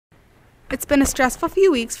It's been a stressful few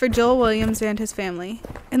weeks for Joel Williams and his family.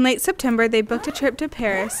 In late September, they booked a trip to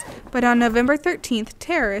Paris, but on November 13th,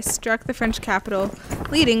 terrorists struck the French capital,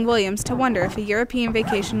 leading Williams to wonder if a European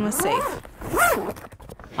vacation was safe.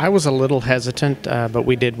 I was a little hesitant, but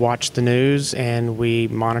we did watch the news and we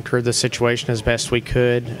monitored the situation as best we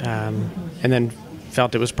could, and then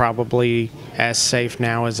felt it was probably as safe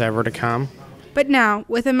now as ever to come. But now,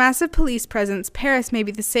 with a massive police presence, Paris may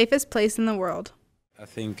be the safest place in the world. I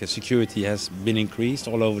think security has been increased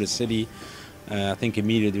all over the city. I think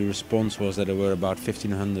immediately the response was that there were about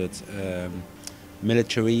 1,500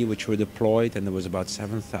 military which were deployed, and there was about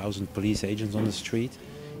 7,000 police agents on the street.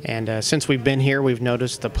 And since we've been here, we've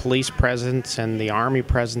noticed the police presence and the army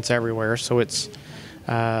presence everywhere, so it's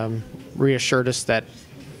reassured us that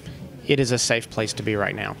it is a safe place to be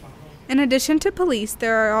right now. In addition to police,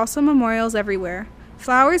 there are also memorials everywhere.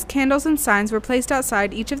 Flowers, candles, and signs were placed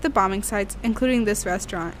outside each of the bombing sites, including this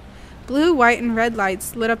restaurant. Blue, white, and red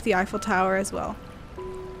lights lit up the Eiffel Tower as well.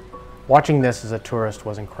 Watching this as a tourist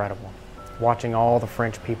was incredible. Watching all the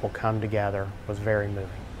French people come together was very moving.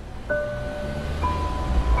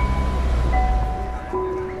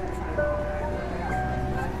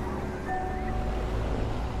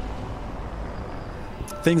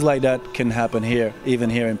 Things like that can happen here, even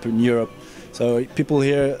here in Europe. So people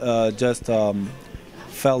here just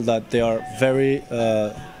felt that they are very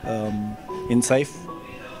unsafe,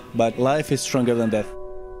 but life is stronger than death.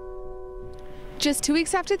 Just 2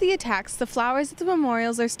 weeks after the attacks, the flowers at the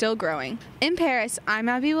memorials are still growing. In Paris, I'm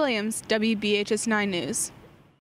Abbi Williams, WBHS 9 News.